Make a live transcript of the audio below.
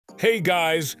Hey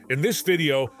guys, in this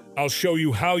video, I'll show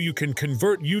you how you can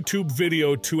convert YouTube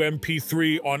video to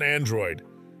MP3 on Android.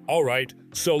 Alright,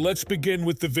 so let's begin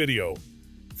with the video.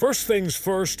 First things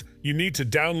first, you need to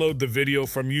download the video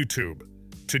from YouTube.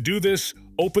 To do this,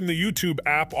 open the YouTube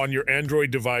app on your Android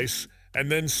device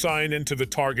and then sign into the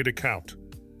target account.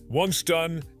 Once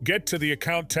done, get to the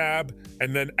Account tab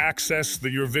and then access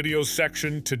the Your Videos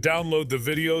section to download the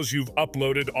videos you've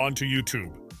uploaded onto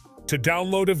YouTube. To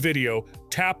download a video,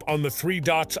 tap on the three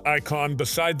dots icon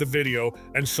beside the video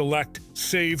and select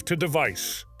Save to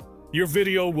Device. Your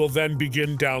video will then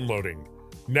begin downloading.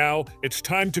 Now, it's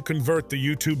time to convert the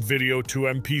YouTube video to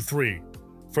MP3.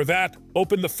 For that,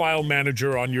 open the File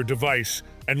Manager on your device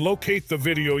and locate the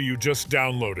video you just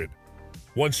downloaded.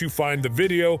 Once you find the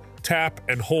video, tap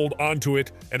and hold onto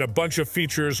it and a bunch of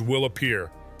features will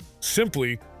appear.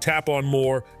 Simply tap on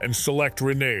More and select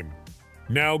Rename.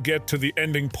 Now get to the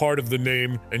ending part of the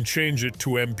name and change it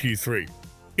to MP3.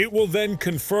 It will then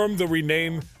confirm the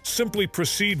rename, simply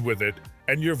proceed with it,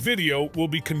 and your video will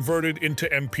be converted into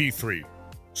MP3.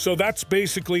 So that's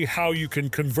basically how you can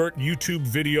convert YouTube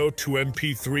video to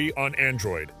MP3 on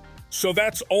Android. So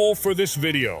that's all for this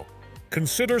video.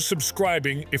 Consider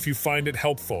subscribing if you find it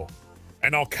helpful.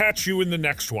 And I'll catch you in the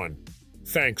next one.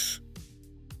 Thanks.